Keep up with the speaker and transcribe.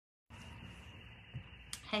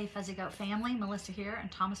Hey Fuzzy Goat family, Melissa here in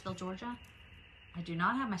Thomasville, Georgia. I do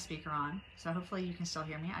not have my speaker on, so hopefully you can still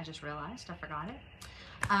hear me. I just realized I forgot it.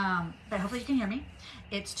 But hopefully you can hear me.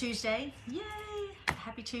 It's Tuesday. Yay!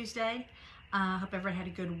 Happy Tuesday. Hope everybody had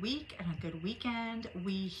a good week and a good weekend.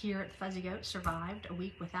 We here at the Fuzzy Goat survived a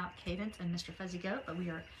week without Cadence and Mr. Fuzzy Goat, but we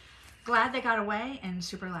are glad they got away and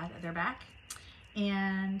super glad that they're back.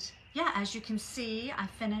 And yeah, as you can see, I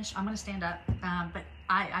finished. I'm going to stand up, but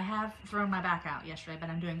I have thrown my back out yesterday, but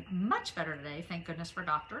I'm doing much better today. Thank goodness for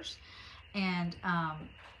doctors. And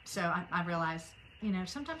so I realized, you know,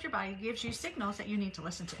 sometimes your body gives you signals that you need to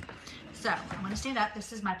listen to. So I'm going to stand up.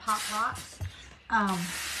 This is my Pop Rocks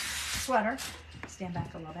sweater. Stand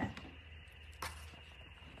back a little bit.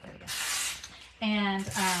 There we go. And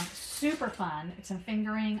super fun. It's some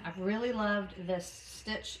fingering. I've really loved this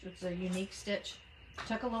stitch. It's a unique stitch.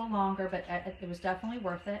 Took a little longer, but it was definitely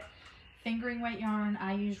worth it. Fingering weight yarn.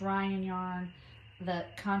 I use Ryan yarn. The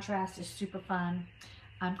contrast is super fun.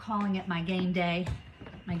 I'm calling it my game day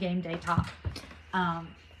top.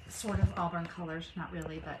 Sort of auburn colors, not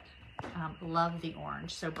really, but love the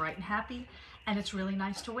orange. So bright and happy, and it's really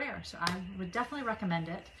nice to wear. So I would definitely recommend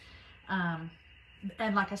it.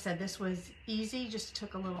 And like I said, this was easy, just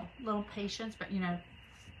took a little patience, but you know,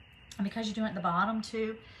 and because you're doing it at the bottom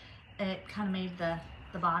too, it kind of made the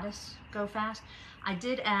bodice go fast. I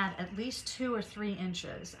did add at least 2 or 3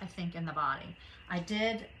 inches, I think, in the body. I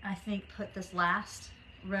did, I think, put this last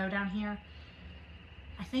row down here,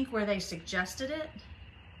 I think where they suggested it,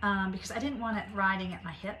 because I didn't want it riding at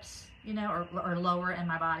my hips, you know, or lower in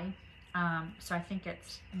my body. So I think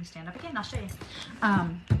it's, let me stand up again, I'll show you.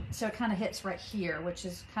 So it kind of hits right here, which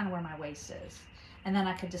is kind of where my waist is. And then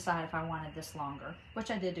I could decide if I wanted this longer,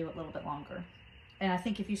 which I did do a little bit longer. And I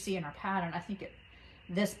think if you see in our pattern, I think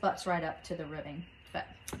this butts right up to the ribbing. But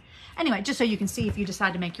anyway, just so you can see, if you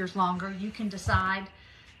decide to make yours longer, you can decide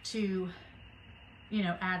to, you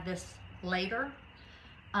know, add this later,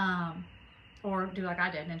 or do like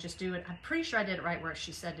I did and just do it. I'm pretty sure I did it right where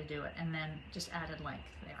she said to do it, and then just added length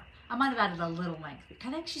there. I might have added a little length.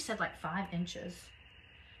 I think she said like 5 inches.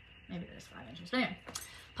 Maybe it is 5 inches. But anyway,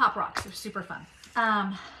 Pop Rocks, it was super fun.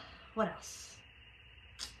 What else?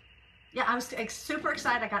 Yeah, I was super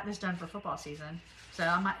excited I got this done for football season. So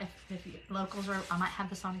I might, if locals are, I might have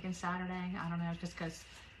this on again Saturday. I don't know, just because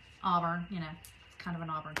Auburn, you know, kind of an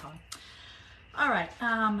Auburn color. All right,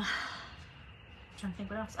 I'm trying to think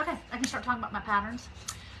what else. Okay, I can start talking about my patterns.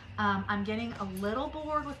 I'm getting a little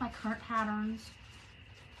bored with my current patterns.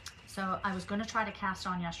 So I was going to try to cast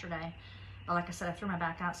on yesterday, but like I said, I threw my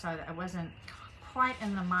back out, so I wasn't quite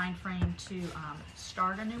in the mind frame to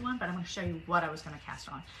start a new one, but I'm going to show you what I was going to cast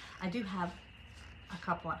on. I do have a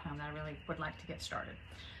couple at home that I really would like to get started.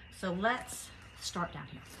 So let's start down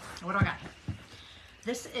here. What do I got here?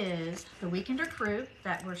 This is the Weekender Crew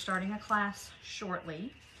that we're starting a class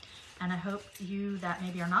shortly. And I hope you that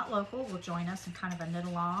maybe are not local will join us and kind of a knit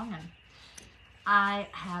along. And I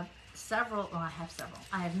have several, well,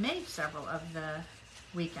 I have made several of the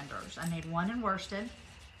Weekenders. I made one in worsted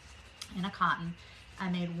in a cotton. I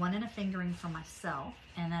made one in a fingering for myself.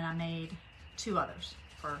 And then I made 2 others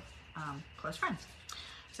for close friends.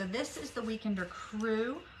 So this is the Weekender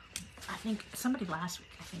Crew. I think somebody last week,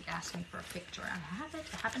 I think, asked me for a picture. I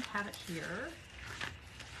happen to have it here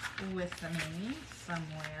with me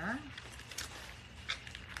somewhere.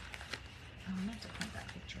 Oh, I meant to print that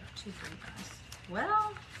picture up too for you guys.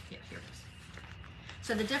 Well, yeah, here it is.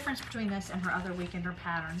 So the difference between this and her other Weekender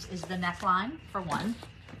patterns is the neckline, for one,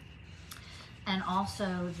 and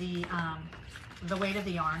also the weight of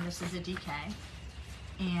the yarn. This is a DK,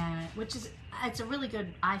 and which is, it's a really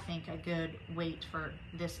good, I think, a good weight for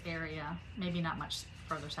this area. Maybe not much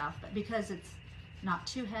further south, but because it's not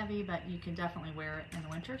too heavy, but you can definitely wear it in the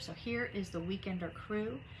winter. So here is the Weekender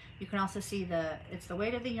Crew. You can also see it's the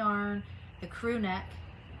weight of the yarn, the crew neck,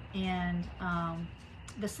 and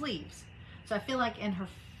the sleeves. So I feel like in her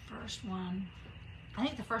first one, I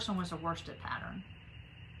think the first one was a worsted pattern,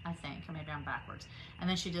 I think, or maybe I'm backwards. And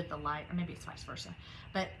then she did the light, or maybe it's vice versa.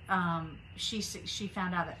 But she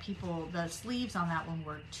found out that the sleeves on that one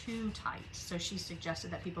were too tight. So she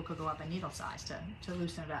suggested that people could go up a needle size to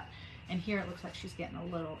loosen it up. And here it looks like she got a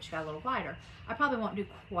little wider. I probably won't do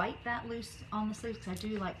quite that loose on the sleeves because I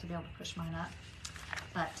do like to be able to push mine up.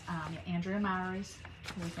 But yeah, Andrea Mowry's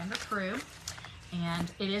Weekender Crew.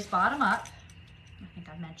 And it is bottom up. I think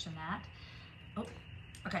I mentioned that. Oh,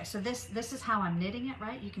 okay, so this is how I'm knitting it,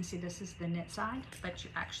 right? You can see this is the knit side, but you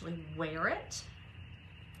actually wear it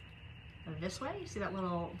this way. You see that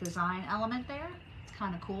little design element there? It's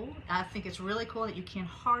kind of cool. I think it's really cool that you can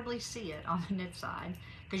hardly see it on the knit side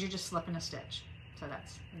because you're just slipping a stitch. So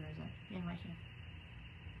that's, yeah, right here.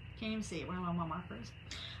 Can't even see it. Where are my markers?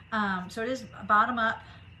 So it is bottom up.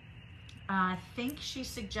 I think she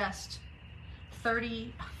suggests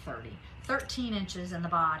 13 inches in the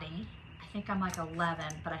body. I think I'm like 11,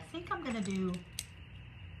 but I think I'm gonna do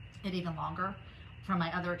it even longer. From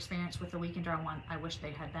my other experience with the Weekender one, I wish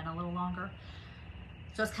they had been a little longer.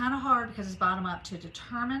 So it's kind of hard because it's bottom up to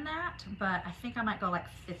determine that, but I think I might go like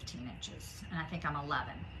 15 inches, and I think I'm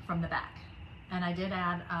 11 from the back. And I did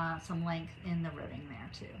add some length in the ribbing there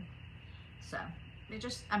too. So it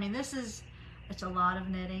just, I mean, it's a lot of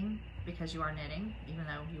knitting because you are knitting, even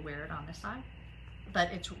though you wear it on this side.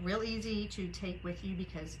 But it's real easy to take with you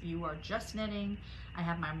because you are just knitting. I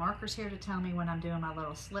have my markers here to tell me when I'm doing my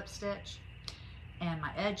little slip stitch and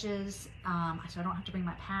my edges, so I don't have to bring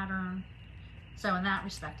my pattern. So in that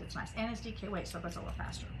respect, it's nice. And it's DK weight, so it goes a little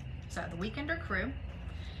faster. So the Weekender Crew,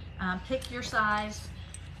 pick your size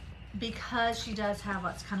because she does have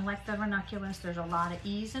what's kind of like the ranunculus. There's a lot of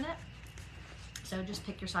ease in it. So just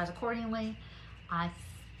pick your size accordingly. I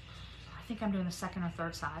think I'm doing the second or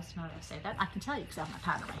third size. Now that I say that, I can tell you because I have my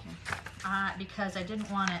pattern right here. Because I didn't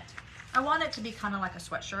want it, I want it to be kind of like a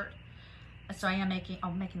sweatshirt. So I'm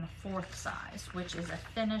making the fourth size, which is a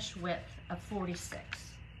finish width of 46.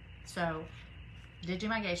 So did do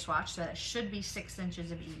my gauge swatch, so that should be 6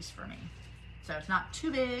 inches of ease for me. So it's not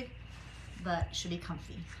too big, but should be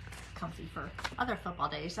comfy for other football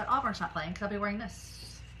days that Auburn's not playing, because I'll be wearing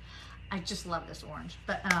this. I just love this orange.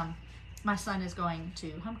 But my son is going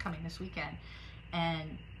to homecoming this weekend,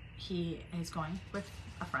 and he is going with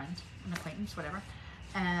a friend, an acquaintance, whatever.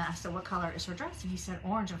 And I said, what color is her dress? And he said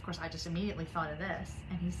orange. And of course, I just immediately thought of this.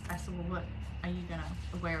 And I said, well, what are you gonna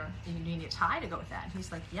wear? Do you need a tie to go with that? And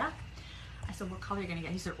he's like, yeah. I said, what color are you gonna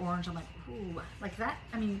get? He said orange. I'm like, ooh, like that.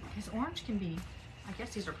 I mean, his orange can be, I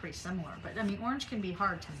guess these are pretty similar, but I mean, orange can be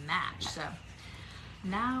hard to match. So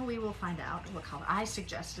now we will find out what color. I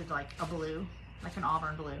suggested like a blue, like an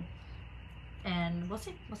Auburn blue. And we'll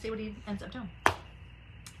see what he ends up doing.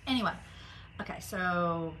 Anyway, okay,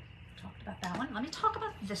 so talked about that one. Let me talk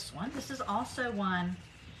about this one. This is also one,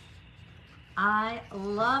 I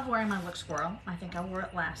love wearing my Look Squirrel. I think I wore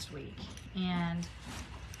it last week, and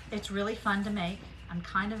it's really fun to make. I'm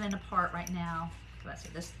kind of in a part right now. Let's see,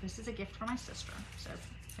 this is a gift for my sister. So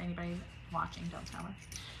if anybody watching, don't tell her.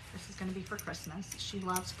 This is going to be for Christmas. She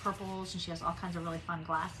loves purples, and she has all kinds of really fun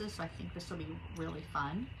glasses, so I think this will be really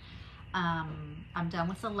fun. I'm done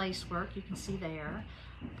with the lace work. You can see there.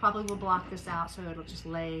 Probably will block this out so it'll just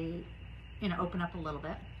lay, open up a little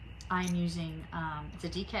bit. I'm using, it's a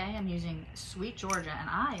DK. I'm using Sweet Georgia, and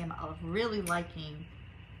I am really liking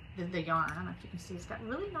the yarn. I don't know if you can see. It's got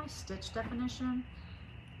really nice stitch definition,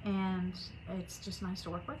 and it's just nice to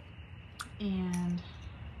work with. And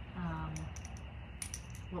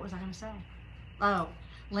what was I going to say? Oh,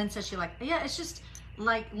 Lynn says she it's just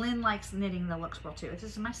like Lynn likes knitting the Look Squirrel too. This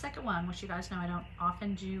is my second one, which you guys know I don't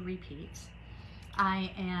often do repeats.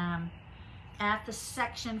 I am at the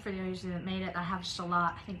section for those that made it. I have just a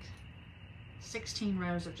lot, I think 16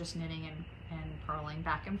 rows of just knitting and purling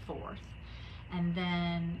back and forth. And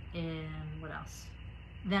then what else?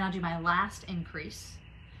 Then I'll do my last increase.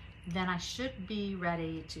 Then I should be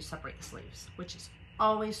ready to separate the sleeves, which is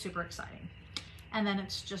always super exciting. And then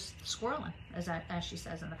it's just squirreling, as she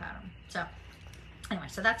says in the pattern. So anyway,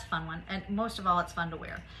 so that's a fun one. And most of all, it's fun to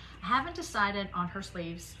wear. I haven't decided on her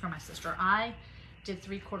sleeves for my sister. I did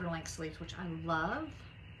 3/4 length sleeves, which I love,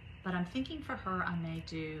 but I'm thinking for her, I may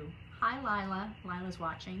do, hi Lila, Lila's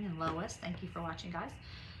watching, and Lois, thank you for watching, guys.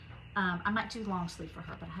 I might do long sleeve for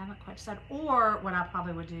her, but I haven't quite decided. Or what I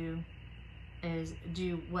probably would do is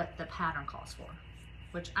do what the pattern calls for,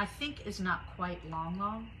 which I think is not quite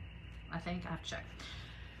long. I think, I have to check.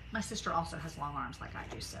 My sister also has long arms like I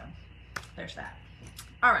do, so there's that.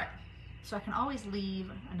 All right, so I can always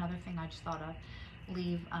leave, another thing I just thought of,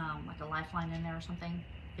 leave like a lifeline in there or something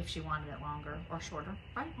if she wanted it longer or shorter,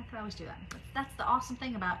 right? I could always do that. But that's the awesome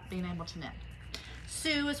thing about being able to knit.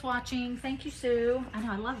 Sue is watching. Thank you, Sue. I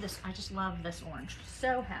know, I love this. I just love this orange.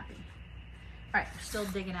 So happy. All right, I'm still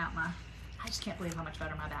digging out I just can't believe how much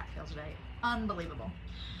better my back feels today. Unbelievable.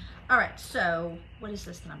 All right, so what is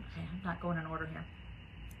this that I'm not going in order here.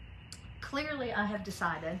 Clearly, I have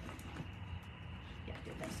decided, yeah, I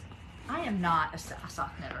did this. I am not a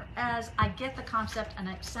sock knitter, as I get the concept and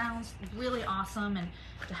it sounds really awesome, and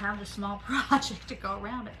to have the small project to go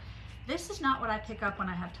around it. This is not what I pick up when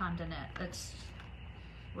I have time to knit. It's,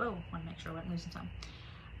 whoa, want to make sure I wasn't losing some.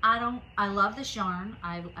 I love this yarn.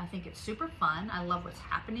 I think it's super fun. I love what's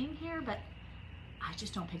happening here, but I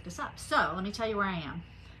just don't pick this up. So let me tell you where I am.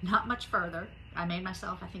 Not much further. I made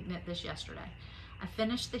myself, I think, knit this yesterday. I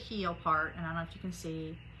finished the heel part, and I don't know if you can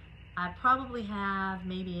see, I probably have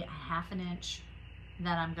maybe a half an inch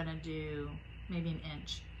that I'm gonna do, maybe an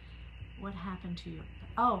inch. What happened to you?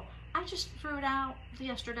 Oh, I just threw it out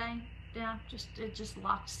yesterday. Yeah, it just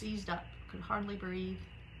locked, seized up. Could hardly breathe.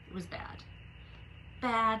 It was bad.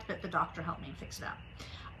 Bad, but the doctor helped me fix it up.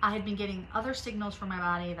 I had been getting other signals from my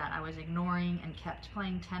body that I was ignoring and kept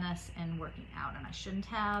playing tennis and working out, and I shouldn't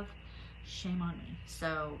have. Shame on me.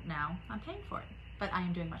 So now I'm paying for it. But I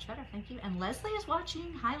am doing much better, thank you. And Leslie is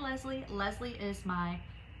watching. Hi, Leslie. Leslie is my,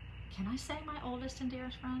 can I say my oldest and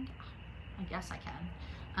dearest friend? I guess I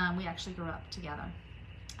can. We actually grew up together.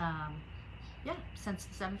 Yeah, since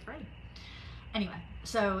the 7th grade. Anyway,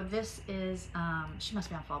 so this is, she must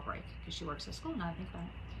be on fall break because she works at school now I think about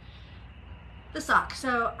it. The sock.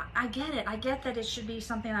 So I get it. I get that it should be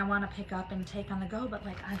something I want to pick up and take on the go, but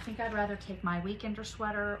like I think I'd rather take my weekender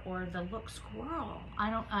sweater or the Look Squirrel.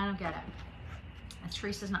 I don't get it.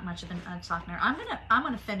 Teresa's not much of a sock knitter. I'm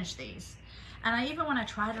gonna finish these. And I even when I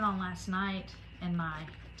tried it on last night in my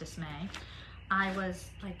dismay, I was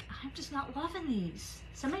like, I'm just not loving these.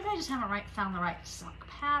 So maybe I just haven't found the right sock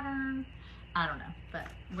pattern. I don't know, but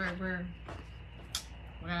we're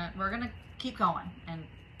gonna keep going and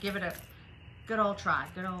give it a good old try,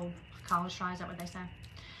 good old college try. Is that what they say?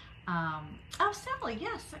 Oh, Sally,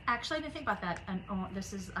 yes. Actually, I didn't think about that. And oh,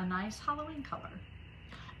 this is a nice Halloween color.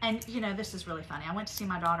 And you know, this is really funny. I went to see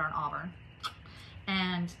my daughter in Auburn,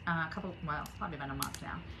 and probably been a month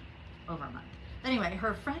now, over a month. Anyway,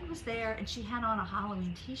 her friend was there, and she had on a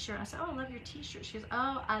Halloween T-shirt. I said, "Oh, I love your T-shirt." She goes,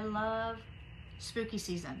 "Oh, I love spooky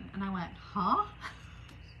season." And I went, "Huh?"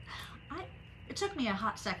 It took me a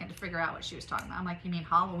hot second to figure out what she was talking about. I'm like, "You mean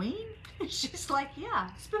Halloween?" She's like, "Yeah,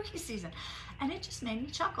 spooky season." And it just made me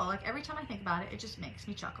chuckle. Like every time I think about it, it just makes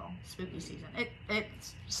me chuckle. Spooky season. It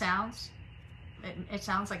sounds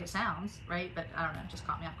like it sounds, right? But I don't know, it just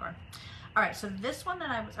caught me off guard. All right, so this one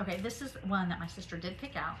this is one that my sister did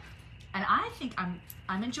pick out. And I think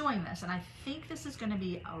I'm enjoying this, and I think this is going to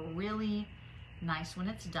be a really nice when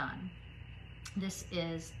it's done. This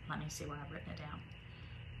is, let me see where I've written it down.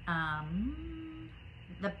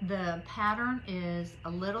 The pattern is a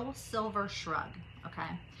little silver shrug,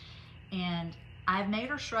 okay? And I've made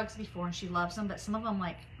her shrugs before, and she loves them, but some of them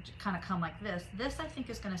like kind of come like this. This I think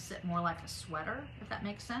is going to sit more like a sweater, if that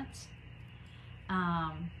makes sense.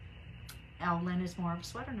 Lynn is more of a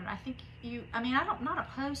sweater knit. I think I'm not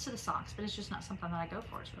opposed to the socks, but it's just not something that I go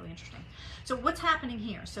for. It's really interesting. So what's happening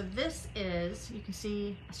here? So this is, you can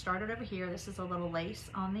see I started over here. This is a little lace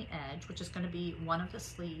on the edge, which is going to be one of the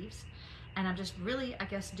sleeves. And I'm just really, I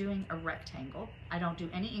guess, doing a rectangle. I don't do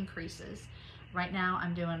any increases. Right now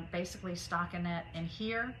I'm doing basically stockinette in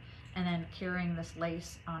here and then carrying this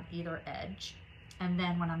lace on either edge. And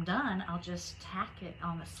then when I'm done, I'll just tack it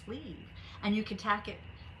on the sleeve. And you can tack it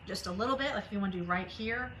just a little bit, like if you want to do right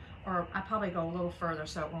here, or I probably go a little further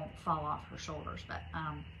so it won't fall off her shoulders. But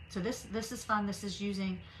so this is fun. This is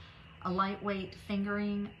using a lightweight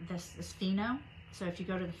fingering. This is Fino. So if you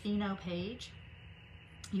go to the Fino page,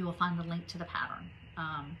 you will find the link to the pattern.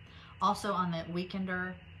 Also on the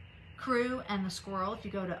Weekender Crew and the Squirrel, if you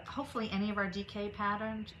go to hopefully any of our DK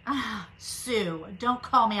patterns, Sue, don't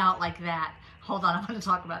call me out like that. Hold on, I'm going to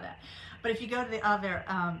talk about that. But if you go to the other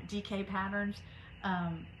DK patterns,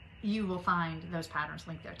 you will find those patterns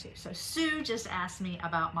linked there too. So Sue just asked me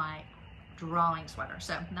about my drawing sweater.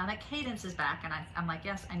 So now that Cadence is back, and I'm like,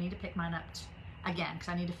 yes, I need to pick mine up again because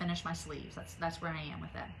I need to finish my sleeves. That's where I am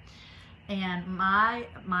with that. And I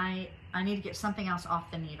need to get something else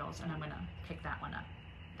off the needles, and I'm gonna pick that one up.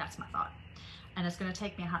 That's my thought. And it's gonna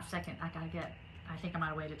take me a hot second. I think I might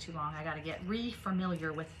have waited too long. I gotta get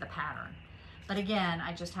re-familiar with the pattern. But again,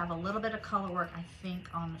 I just have a little bit of color work, I think,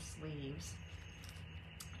 on the sleeves.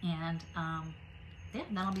 And yeah,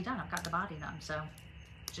 that'll be done. I've got the body done, so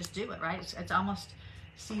just do it, right? It's almost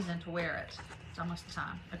season to wear it. It's almost the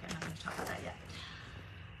time. Okay, I'm not going to talk about that yet.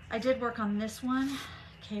 I did work on this one.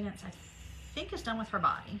 Cadence, I think, is done with her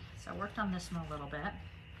body. So I worked on this one a little bit.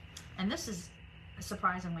 And this is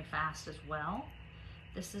surprisingly fast as well.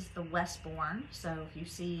 This is the Westbourne. So if you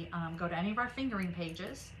see, go to any of our fingering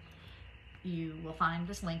pages, you will find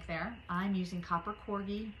this link there. I'm using Copper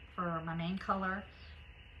Corgi for my main color.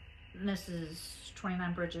 And this is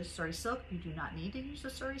 29 Bridges Surrey Silk. You do not need to use the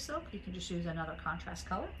Surrey Silk. You can just use another contrast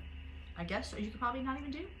color, I guess, or you could probably not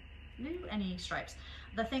even do any stripes.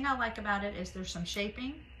 The thing I like about it is there's some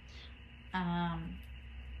shaping, and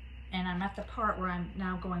I'm at the part where I'm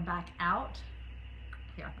now going back out.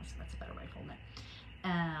 Here, that's a better way of holding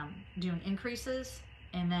it. Doing increases,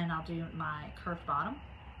 and then I'll do my curved bottom.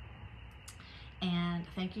 And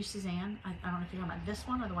thank you, Suzanne. I don't know if you're talking about this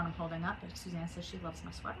one or the one I'm holding up, but Suzanne says she loves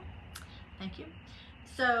my sweater. Thank you.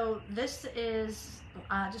 So this is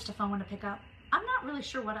just a fun one to pick up. I'm not really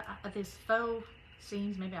sure what these faux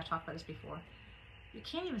seams, maybe I talked about this before. You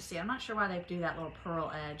can't even see it. I'm not sure why they do that little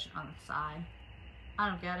pearl edge on the side. I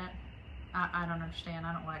don't get it. I don't understand.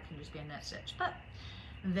 I don't know why it can just be a knit stitch, but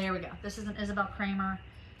there we go. This is an Isabel Kramer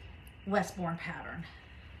Westbourne pattern.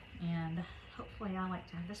 And hopefully I like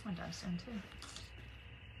to have this one done soon too.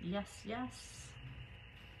 Yes, yes.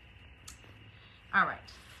 All right.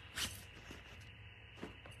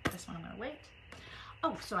 This one I'm gonna wait.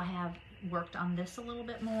 Oh, so I have worked on this a little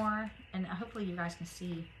bit more, and hopefully you guys can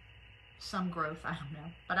see some growth. I don't know,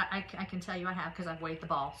 but I can tell you I have, because I've weighed the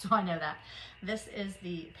ball, so I know that. This is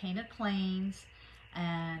the Painted Plains,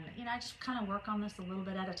 and you know, I just kind of work on this a little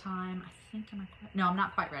bit at a time. I think I'm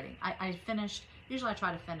not quite ready. I finished, usually I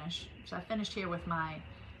try to finish, so I finished here with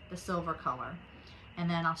the silver color, and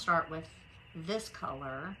then I'll start with this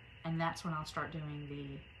color, and that's when I'll start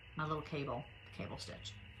doing my little cable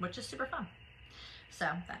stitch, which is super fun. So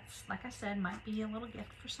that's, like I said, might be a little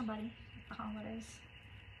gift for somebody at the holidays.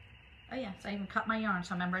 Oh yeah, so I even cut my yarn,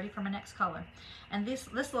 so I'm ready for my next color. And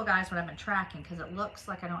this little guy is what I've been tracking, because it looks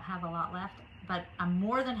like I don't have a lot left, but I'm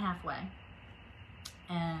more than halfway.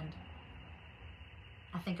 And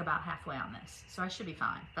I think about halfway on this, so I should be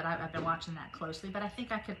fine. But I've been watching that closely, but I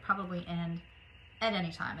think I could probably end at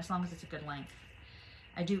any time, as long as it's a good length.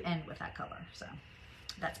 I do end with that color, so.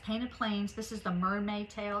 That's Painted Plains. This is the Mermaid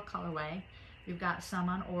Tail colorway. We've got some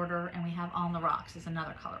on order, and we have On the Rocks is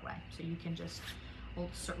another colorway. So you can just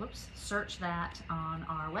search that on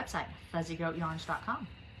our website, fuzzygoatyarns.com.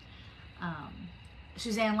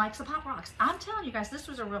 Suzanne likes the Pop Rocks. I'm telling you guys, this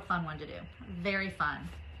was a real fun one to do. Very fun.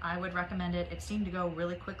 I would recommend it. It seemed to go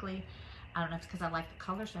really quickly. I don't know if it's because I like the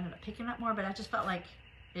color, so I ended up picking up more, but I just felt like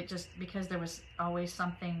it just, because there was always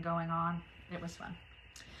something going on, it was fun.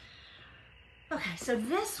 Okay, so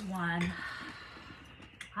this one,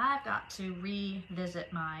 I've got to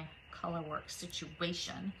revisit my color work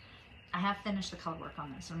situation. I have finished the color work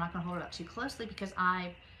on this, so I'm not going to hold it up too closely, because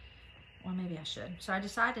well, maybe I should. So I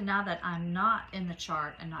decided, now that I'm not in the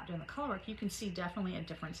chart and not doing the color work, you can see definitely a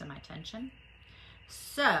difference in my tension.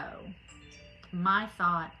 So my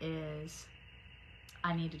thought is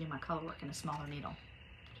I need to do my color work in a smaller needle.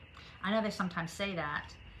 I know they sometimes say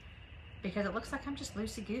that, because it looks like I'm just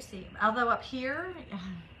loosey-goosey. Although up here, I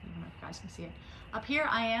don't know if you guys can see it, up here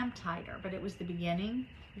I am tighter, but it was the beginning.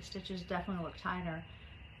 The stitches definitely look tighter.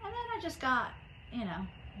 And then I just got, you know,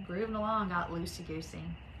 grooving along, got loosey-goosey.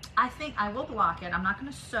 I think I will block it. I'm not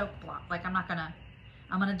gonna soak block, like I'm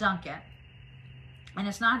gonna dunk it. And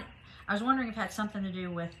it's not, I was wondering if it had something to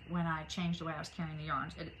do with when I changed the way I was carrying the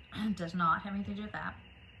yarns. It does not have anything to do with that.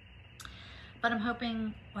 But I'm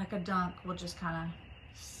hoping like a dunk will just kind of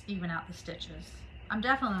even out the stitches. I'm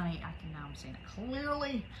definitely, now I'm seeing it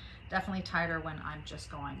clearly, definitely tighter when I'm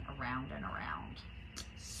just going around and around.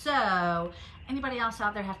 So, anybody else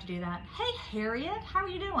out there have to do that? Hey Harriet, how are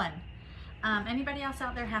you doing? Anybody else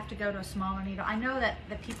out there have to go to a smaller needle? I know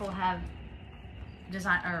that people have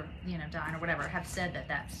design, or Dine or whatever, have said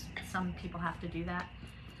that some people have to do that.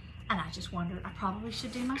 And I just wondered, I probably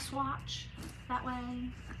should do my swatch that way.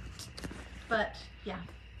 But yeah,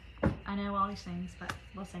 I know all these things, but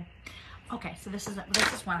we'll see. Okay, so this is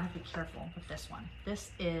one I have to be careful with. This one.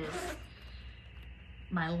 This is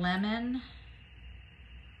my lemon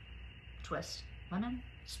twist, lemon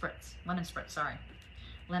spritz, sorry.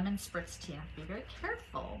 Lemon spritz tea. I have to be very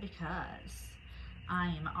careful because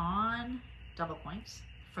I am on double points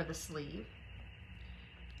for the sleeve.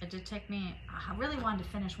 It did take me, I really wanted to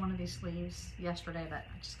finish one of these sleeves yesterday, but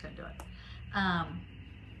I just couldn't do it.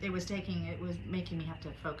 It was making me have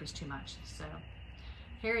to focus too much. So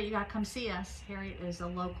Harriet, you gotta come see us. Harriet is a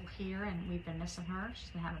local here, and we've been missing her. She's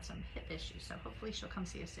been having some hip issues, so hopefully she'll come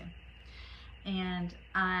see us soon. And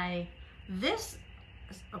okay,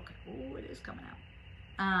 oh, it is coming out.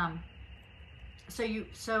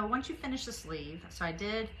 So once you finish the sleeve,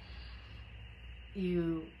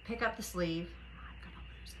 you pick up the sleeve. I'm gonna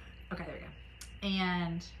lose it. Okay, there we go.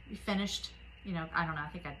 And you finished, I don't know, I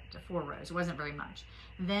think I did 4 rows. It wasn't very much.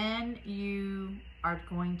 Then you are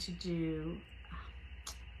going to do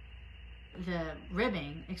the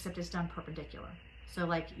ribbing, except it's done perpendicular. So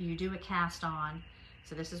like you do a cast on.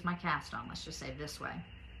 So this is my cast on, let's just say this way.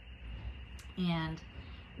 And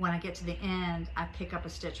when I get to the end, I pick up a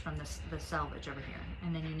stitch from the selvage over here,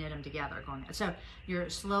 and then you knit them together. So you're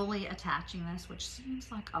slowly attaching this, which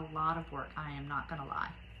seems like a lot of work. I am not gonna lie.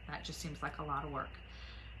 That just seems like a lot of work.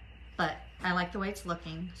 But I like the way it's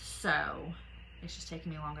looking, so it's just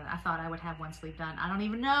taking me longer. I thought I would have one sleeve done. I don't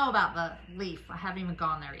even know about the leaf. I haven't even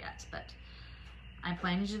gone there yet, but I'm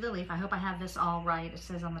planning to do the leaf. I hope I have this all right. It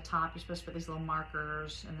says on the top, you're supposed to put these little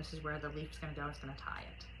markers, and this is where the leaf's gonna go. It's gonna tie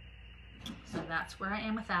it. So that's where I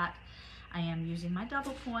am with that. I am using my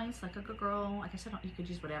double points like a good girl. I guess you could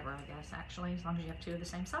use whatever, I guess, actually, as long as you have two of the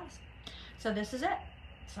same size. So this is it.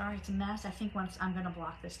 Sorry, it's a mess. I think once I'm gonna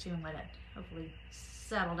block this too and let it hopefully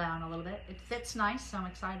settle down a little bit. It fits nice, so I'm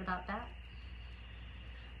excited about that.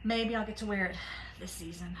 Maybe I'll get to wear it this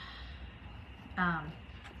season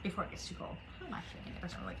before it gets too cold. Who am I kidding? It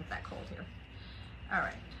doesn't really get that cold here. All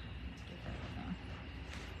right, let's get that thing.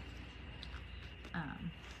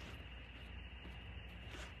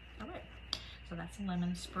 All right, so that's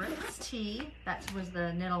lemon spritz tea. That was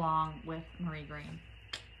the knit along with Marie Green.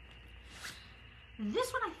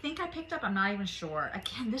 This one I think I picked up, I'm not even sure.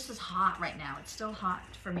 Again, this is hot right now. It's still hot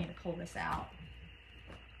for me to pull this out.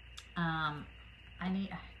 I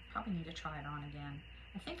probably need to try it on again.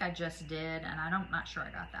 I think I just did, and I'm not sure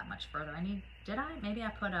I got that much further. Did I? Maybe I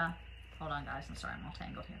put a, hold on guys, I'm sorry, I'm all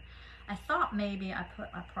tangled here. I thought maybe I put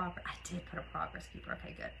a progress, I did put a progress keeper,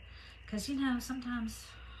 okay, good. Because you know, sometimes,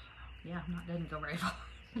 yeah, didn't go very far.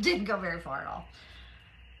 Didn't go very far at all.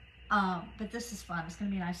 But this is fun. It's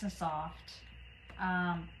gonna be nice and soft.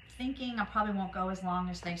 Thinking I probably won't go as long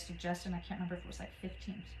as they suggested. I can't remember if it was like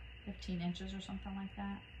 15 inches or something like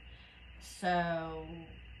that. So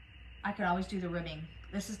I could always do the ribbing.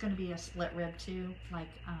 This is going to be a split rib too, like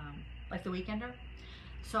the Weekender.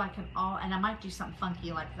 So I can and I might do something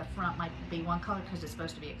funky, like the front might be one color because it's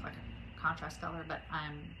supposed to be like a contrast color, but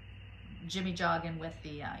I'm jimmy jogging with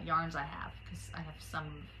the yarns I have, because I have some,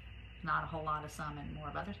 not a whole lot of some and more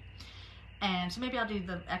of others. And so maybe I'll do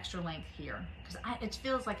the extra length here, because it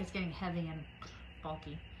feels like it's getting heavy and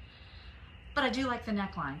bulky. But I do like the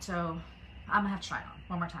neckline, so I'm gonna have to try it on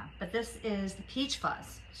one more time. But this is the Peach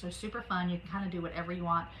Fuzz, so super fun. You can kind of do whatever you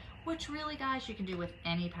want, which really, guys, you can do with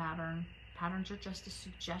any pattern. Patterns are just a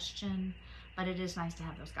suggestion, but it is nice to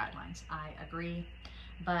have those guidelines. I agree.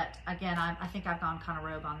 But again, I think I've gone kind of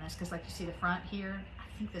rogue on this, because like you see the front here,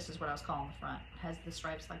 I think this is what I was calling the front. It has the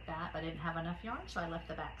stripes like that, but I didn't have enough yarn, so I left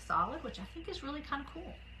the back solid, which I think is really kind of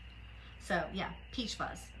cool. So yeah, Peach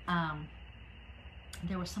Fuzz.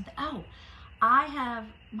 There was something,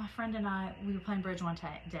 my friend and I, we were playing bridge one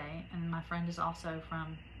day, and my friend is also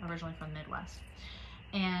originally from the Midwest.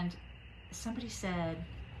 And somebody said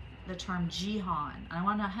the term Jihan. I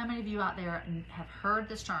want to know how many of you out there have heard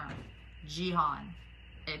this term, Jihan.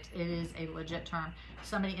 It is a legit term.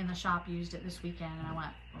 Somebody in the shop used it this weekend, and I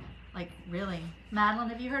went, like, really? Madeline,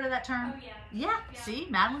 have you heard of that term? Oh, yeah. Yeah, see?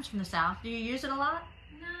 Madeline's from the South. Do you use it a lot?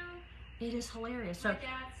 No. It is hilarious. My dad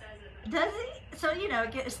says it. Does he? So, you know,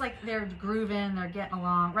 it's like they're grooving, they're getting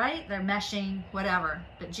along, right? They're meshing, whatever.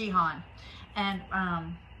 But Jihan. And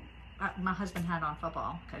my husband had on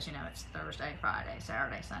football, because, you know, it's Thursday, Friday,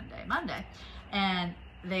 Saturday, Sunday, Monday. And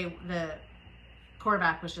the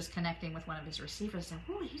quarterback was just connecting with one of his receivers and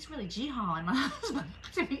said, "Ooh, he's really Jihan." And my husband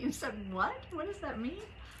looked at me and said, "What? What does that mean?"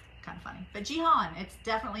 Kind of funny. But Jihan, it's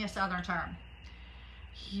definitely a Southern term.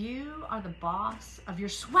 You are the boss of your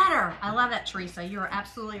sweater. I love that, Teresa. You are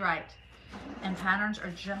absolutely right. And patterns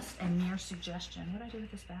are just a mere suggestion. What do I do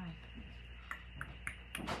with this bag?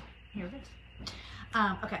 Here it is.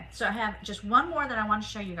 Okay, so I have just one more that I want to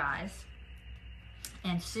show you guys.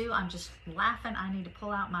 And Sue, I'm just laughing. I need to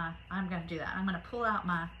pull out I'm going to do that. I'm going to pull out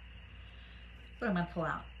what am I going to pull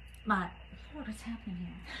out? What's happening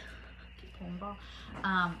here? Keep pulling the ball.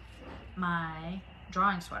 My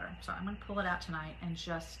drawing sweater. So I'm going to pull it out tonight and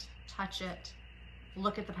just touch it,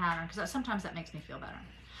 look at the pattern, because sometimes that makes me feel better.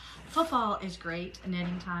 Football is great,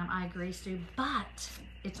 knitting time, I agree, Stu, but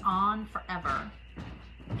it's on forever.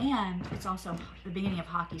 And it's also the beginning of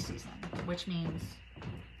hockey season, which means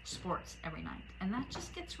sports every night, and that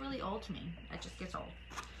just gets really old to me. It just gets old.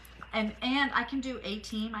 And I can do a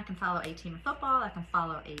team. I can follow a team in football. I can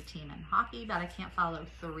follow a team in hockey, but I can't follow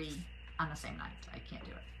 3 on the same night. I can't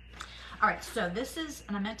do it. All right, so this is,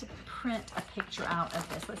 and I meant to print a picture out of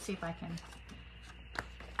this. Let's see if I can,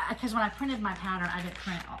 because when I printed my pattern, I didn't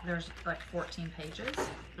print there's like 14 pages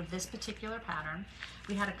of this particular pattern.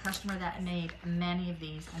 We had a customer that made many of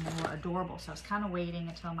these, and they were adorable. So I was kind of waiting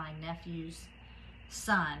until my nephew's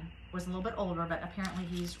son was a little bit older, but apparently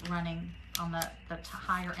he's running on the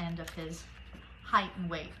higher end of his height and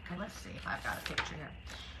weight. Okay, let's see if I've got a picture here.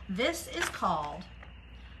 This is called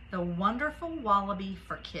the Wonderful Wallaby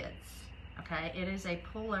for Kids. Okay, it is a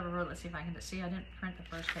pullover. Let's see if I can see. I didn't print the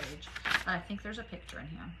first page, but I think there's a picture in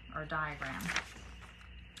here, or a diagram.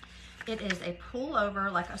 It is a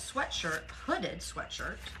pullover, like a sweatshirt, hooded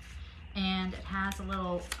sweatshirt, and it has a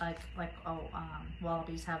little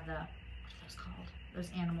wallabies have the, what are those called? Those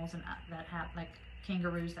animals that have, like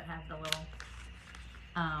kangaroos that have the little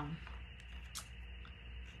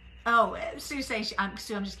Oh, Sue's saying,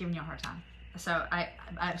 Sue, I'm just giving you a hard time. So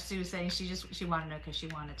Sue's saying she wanted to know because she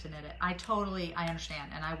wanted to knit it. I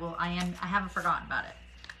understand, and I haven't forgotten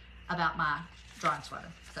about my drawing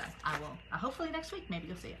sweater. So I will, hopefully next week, maybe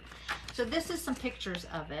you'll see it. So this is some pictures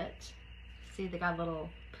of it. See, they got a little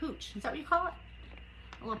pooch. Is that what you call it?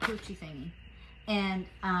 A little poochy thingy. And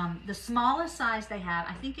the smallest size they have,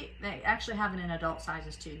 I think they actually have it in adult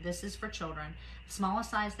sizes too. This is for children. The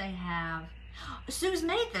smallest size they have, Sue's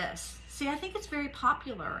made this. See, I think it's very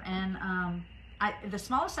popular. And the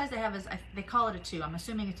smallest size they have is, they call it a 2. I'm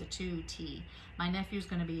assuming it's a 2T. My nephew's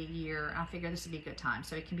going to be a year. I figure this would be a good time.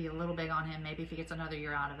 So it can be a little big on him, maybe if he gets another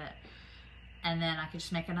year out of it. And then I could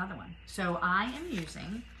just make another one. So I am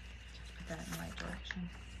using, just put that in the right direction.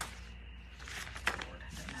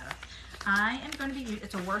 Doesn't matter. I am going to be using,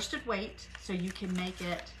 it's a worsted weight, so you can make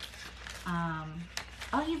it,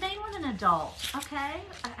 oh, you made one an adult. Okay,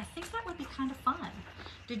 I think that would be kind of fun.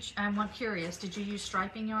 I'm curious, did you use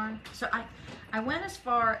striping yarn? So I went as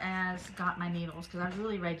far as got my needles because I was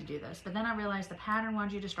really ready to do this, but then I realized the pattern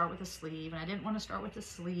wanted you to start with a sleeve, and I didn't want to start with a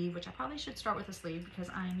sleeve, which I probably should start with a sleeve because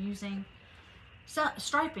I'm using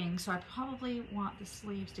striping, so I probably want the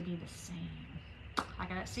sleeves to be the same. I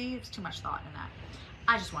gotta see, it's too much thought in that.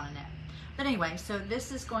 I just want to knit. But anyway, so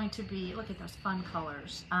this is going to be, look at those fun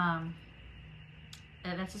colors. And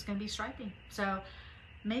this is going to be striping. So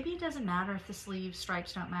maybe it doesn't matter if the sleeve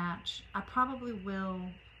stripes don't match. I probably will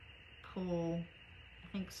pull, I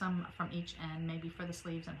think, some from each end, maybe for the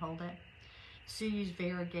sleeves, and hold it. Sue used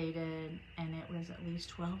variegated, and it was at least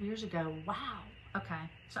 12 years ago. Wow. Okay.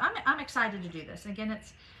 So I'm excited to do this. Again,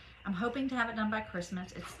 I'm hoping to have it done by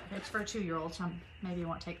Christmas. It's for a 2-year-old, so maybe it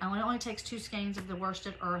won't take, it only takes 2 skeins of the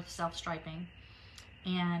Worsted Earth self-striping.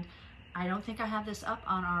 And I don't think I have this up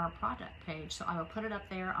on our product page, so I will put it up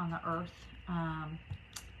there on the Earth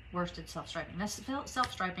worsted self-striping. This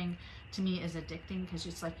self-striping to me is addicting because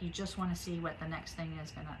it's like you just want to see what the next thing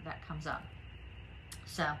is that comes up.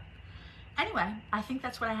 So anyway, I think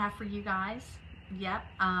that's what I have for you guys. Yep.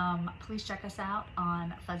 Please check us out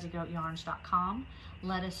on fuzzygoatyarns.com.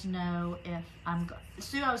 Let us know if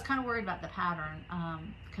Sue, I was kind of worried about the pattern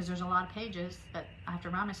because there's a lot of pages, but I have to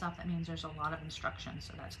remind myself that means there's a lot of instructions,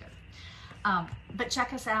 so that's good. But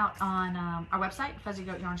check us out on our website,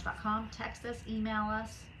 fuzzygoatyarns.com. Text us, email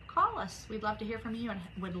us, call us. We'd love to hear from you and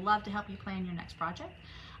would love to help you plan your next project.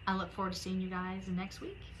 I look forward to seeing you guys next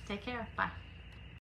week. Take care. Bye.